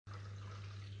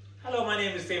Hello, my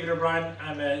name is David O'Brien.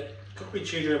 I'm a cookery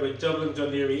tutor with Dublin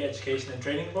Dunleary Education and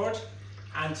Training Board,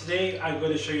 and today I'm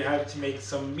going to show you how to make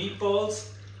some meatballs,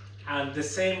 and the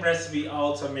same recipe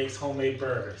also makes homemade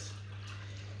burgers.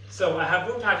 So I have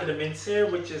one packet of mince here,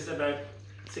 which is about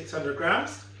 600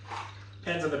 grams,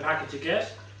 depends on the packet you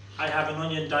get. I have an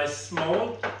onion diced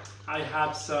small, I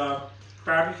have some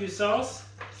barbecue sauce,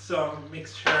 some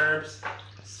mixed herbs,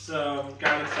 some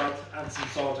garlic salt and some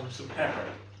salt and some pepper.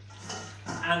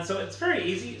 And so it's very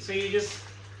easy, so you just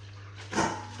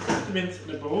put the mince in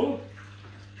a bowl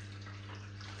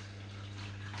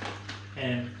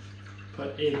and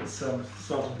put in some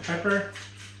salt and pepper,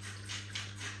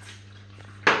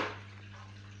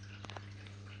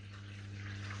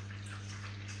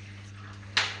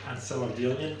 and some of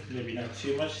the onion, maybe not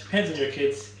too much, depends on your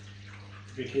kids.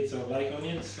 If your kids don't like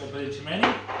onions, don't put in too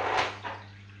many.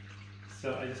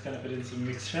 So I'm just going to put in some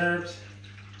mixed herbs.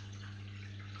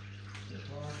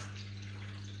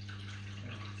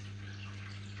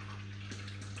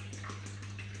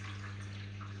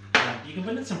 And you can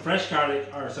put in some fresh garlic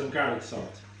or some garlic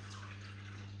salt.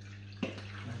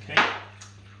 Okay.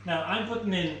 Now I'm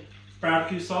putting in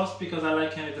barbecue sauce because I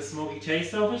like kind of the smoky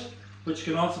taste of it, but you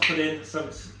can also put in some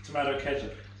tomato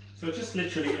ketchup. So just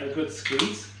literally a good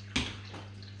squeeze.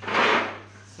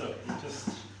 So you just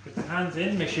put the hands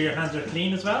in, make sure your hands are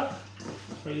clean as well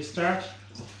before you start.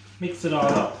 Mix it all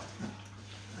up.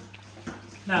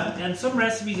 Now, in some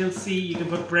recipes you'll see you can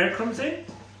put breadcrumbs in.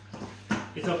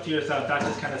 It's up to yourself, that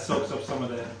just kind of soaks up some of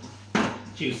the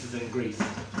juices and grease.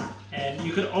 And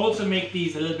you could also make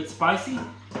these a little bit spicy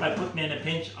by putting in a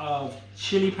pinch of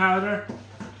chili powder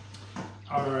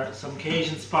or some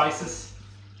Cajun spices,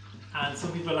 and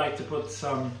some people like to put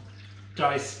some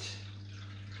diced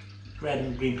red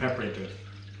and green pepper into it.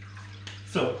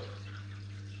 So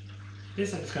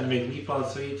this I'm just going to make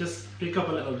meatballs, so you just pick up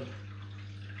a little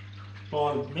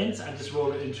ball of mince and just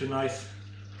roll it into nice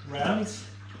rounds.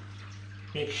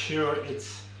 Make sure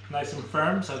it's nice and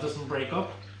firm so it doesn't break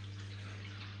up.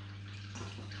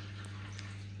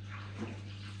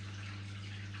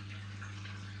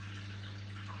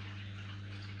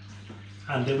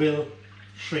 And they will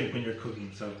shrink when you're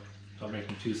cooking, so don't make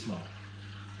them too small.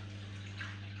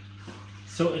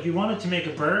 So if you wanted to make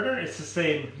a burger, it's the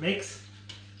same mix.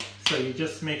 So you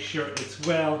just make sure it's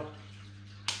well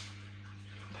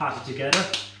patted together.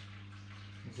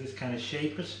 Just kind of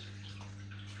shape it.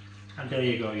 And there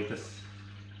you go,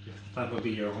 that will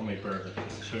be your homemade burger.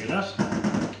 Just to show you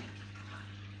that.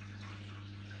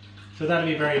 So that'll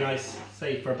be very nice,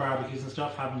 say for barbecues and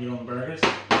stuff, having your own burgers.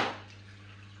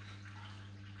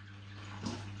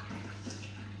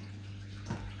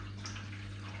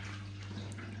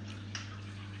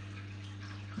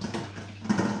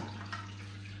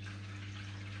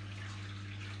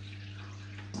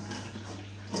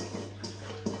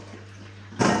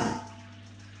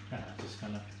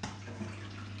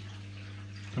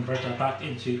 Convert that back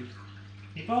into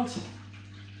meatballs.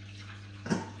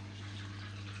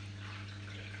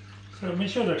 So make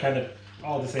sure they're kind of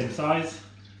all the same size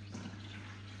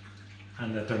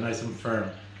and that they're nice and firm.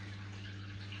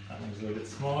 That one's a little bit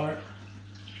smaller.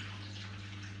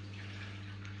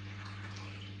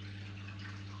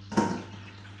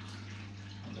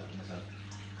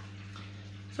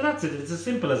 So that's it, it's as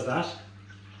simple as that.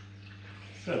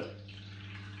 So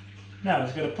now I'm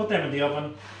just going to put them in the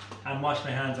oven and wash my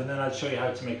hands, and then I'll show you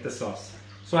how to make the sauce.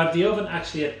 So I have the oven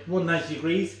actually at 190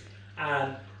 degrees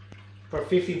and for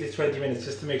 15 to 20 minutes,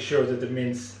 just to make sure that the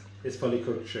mince is fully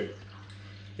cooked through.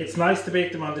 It's nice to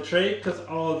bake them on the tray because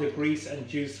all the grease and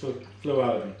juice will flow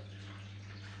out of them.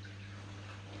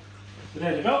 So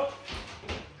there you go.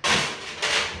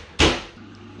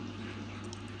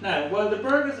 Now while the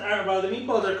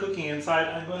meatballs are cooking inside,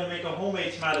 I'm going to make a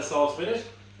homemade tomato sauce with it.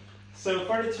 So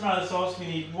for the tomato sauce we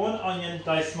need one onion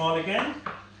diced small again.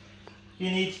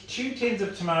 You need 2 tins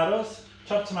of tomatoes,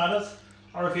 chopped tomatoes,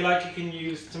 or if you like you can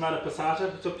use tomato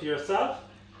passata, it's up to yourself.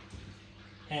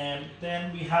 And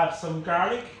then we have some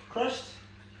garlic crushed.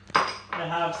 I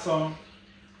have some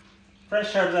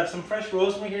fresh herbs, I have some fresh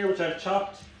rosemary here which I've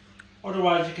chopped.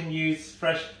 Otherwise you can use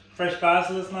fresh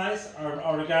basil is nice, or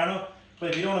oregano,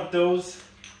 but if you don't have those,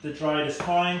 the dried is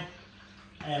fine.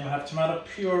 And we have tomato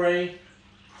puree,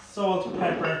 salt,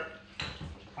 pepper,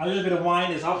 a little bit of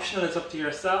wine is optional, it's up to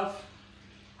yourself,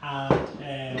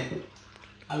 and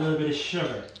a little bit of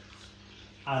sugar,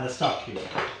 and a stock cube.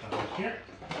 Here.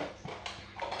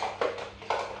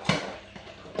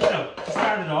 So to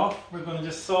start it off, we're going to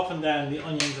just soften down the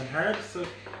onions and herbs. So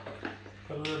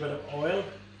put a little bit of oil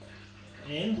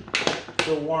in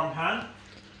to a warm pan.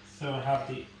 So I have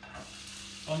the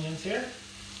onions here.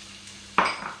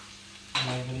 And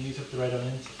I'm going to use up the red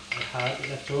onions I had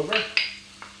left over.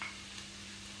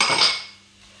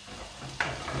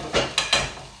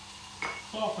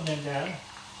 Soften them down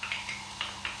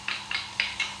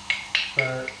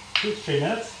for 2 to 3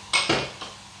 minutes.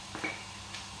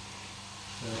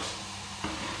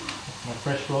 My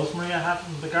fresh rosemary I have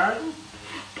from the garden.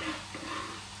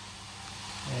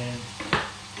 And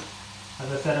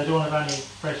as I said, I don't have any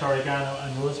fresh oregano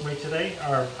and rosemary today,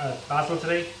 or basil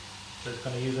today, so it's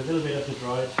going to use a little bit of the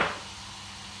dried.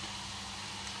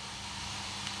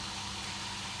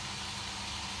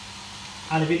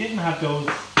 And if you didn't have those,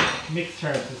 mixed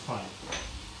herbs is fine.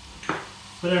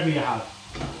 Whatever you have.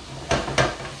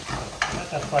 Let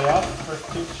that fry off for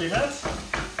 2 to 3 minutes.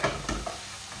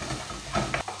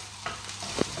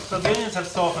 So the onions have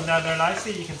softened down there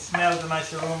nicely. You can smell the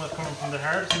nice aroma coming from the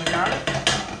herbs and the garlic.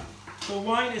 So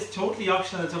wine is totally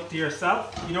optional, it's up to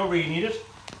yourself. You don't really need it.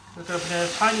 Just open it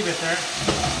a tiny bit there.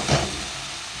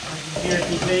 And you can hear it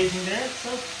deglazing there. So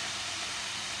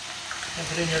then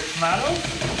put in your tomato.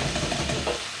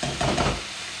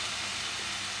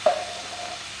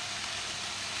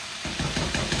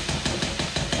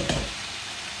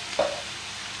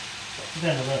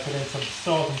 Then we're going to put in some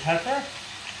salt and pepper.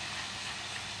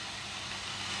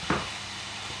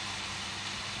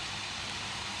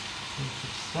 Some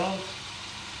salt.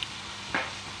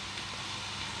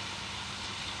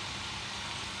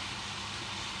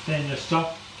 Then your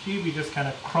stock cube, you just kind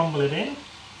of crumble it in.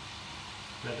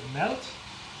 Let it melt.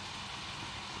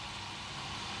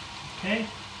 Okay.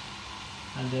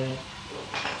 And then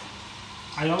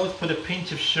I always put a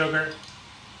pinch of sugar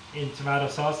in tomato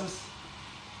sauces.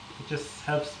 It just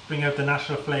helps bring out the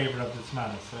natural flavour of the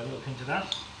tomatoes. So a little pinch of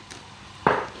that.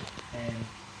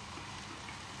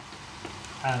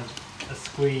 And a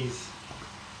squeeze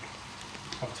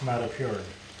of tomato puree.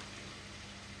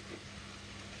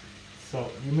 So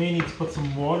you may need to put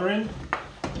some water in,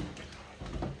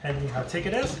 depending how thick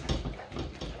it is.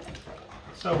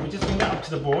 So we just bring that up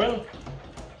to the boil,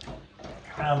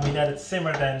 and we let it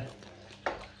simmer then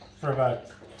for about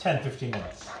 10-15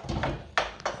 minutes.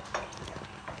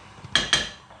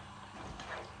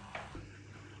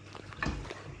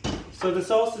 So the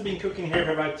sauce has been cooking here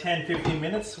for about 10-15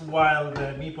 minutes while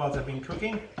the meatballs have been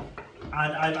cooking.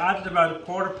 And I've added about a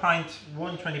quarter pint,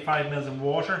 125 ml of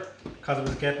water, because it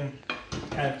was getting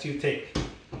kind of too thick.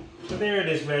 So there it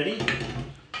is ready.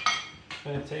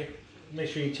 I'm going to make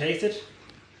sure you taste it.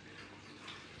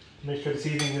 Make sure the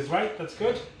seasoning is right, that's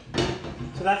good.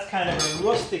 So that's kind of a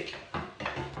rustic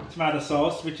tomato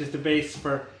sauce, which is the base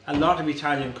for a lot of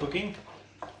Italian cooking.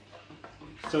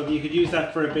 So you could use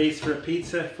that for a base for a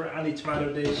pizza, for any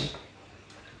tomato dish.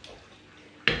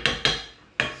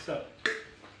 So,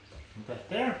 put that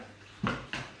there.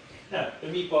 Now, the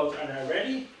meatballs are now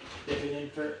ready. They've been in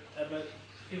for about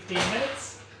 15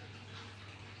 minutes.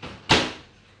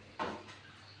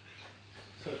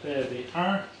 So there they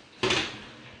are.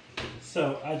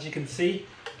 So as you can see,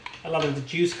 a lot of the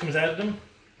juice comes out of them.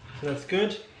 So that's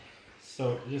good.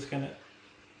 So you're just going to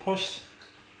push.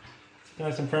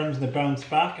 Nice and firm, and they bounce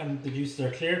back and the juices are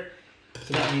clear,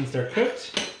 so that means they're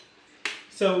cooked.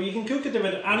 So you can cook it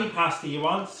with any pasta you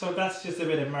want. So that's just a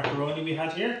bit of macaroni we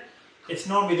had here. It's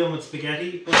normally done with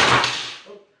spaghetti,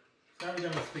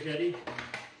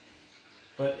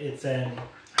 but it's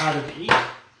harder to eat.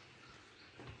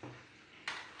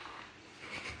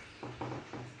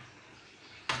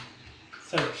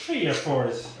 So 3 or 4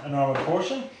 is a normal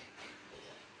portion.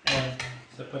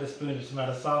 So put a spoon of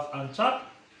tomato sauce on top.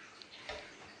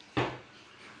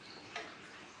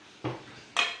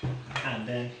 And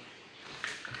then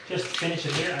just to finish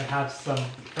it here, I have some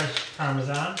fresh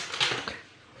parmesan.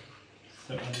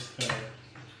 So I'm just going to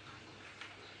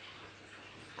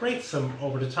grate some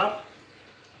over the top.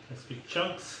 Nice big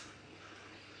chunks.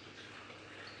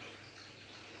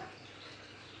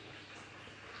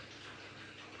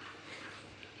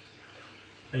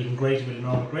 Or you can grate it with a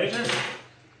normal grater.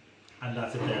 And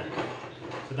that's it there.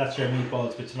 So that's your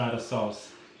meatballs with tomato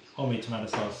sauce, homemade tomato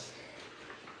sauce.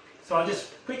 So I'll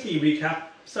just quickly recap.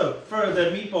 So for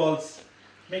the meatballs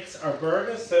mix or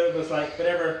burgers, so it was like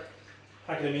whatever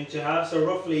packet of mince you have, so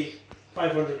roughly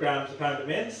 500 grams a pound of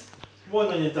mince, 1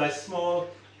 onion diced small,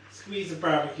 squeeze of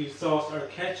barbecue sauce or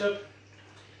ketchup,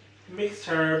 mixed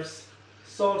herbs,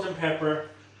 salt and pepper,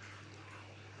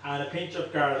 and a pinch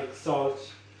of garlic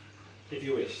salt if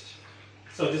you wished.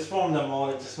 So just form them all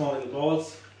into small little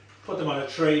balls, put them on a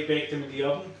tray, bake them in the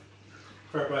oven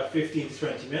for about 15 to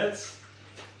 20 minutes.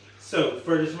 So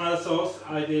for the tomato sauce,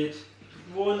 I did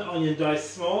 1 onion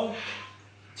diced small,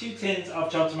 2 tins of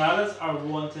chopped tomatoes or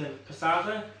 1 tin of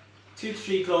passata, 2 to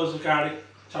 3 cloves of garlic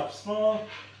chopped small,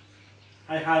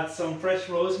 I had some fresh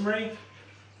rosemary,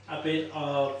 a bit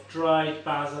of dried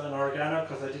basil and oregano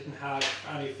because I didn't have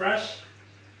any fresh,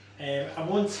 and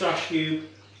one stock cube,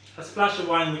 a splash of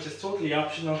wine which is totally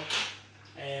optional,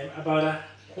 about a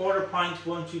quarter pint,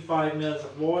 125 mils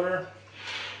of water,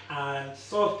 and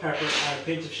salt, pepper and a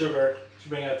pinch of sugar to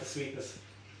bring out the sweetness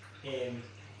in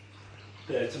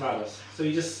the tomatoes. So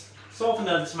you just soften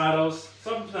down the tomatoes,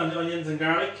 soften down the onions and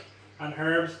garlic and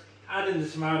herbs, add in the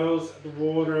tomatoes, the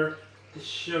water, the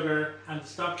sugar and the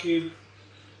stock cube,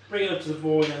 bring it up to the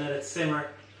boil and let it simmer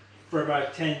for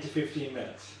about 10 to 15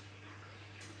 minutes.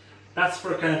 That's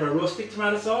for kind of a rustic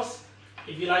tomato sauce.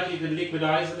 If you like, you can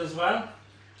liquidize it as well.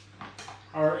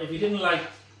 Or if you didn't like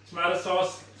tomato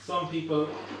sauce, some people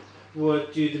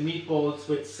would do the meatballs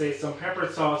with, say, some pepper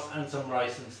sauce and some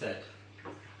rice instead.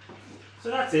 So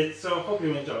that's it. So hope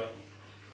you enjoy.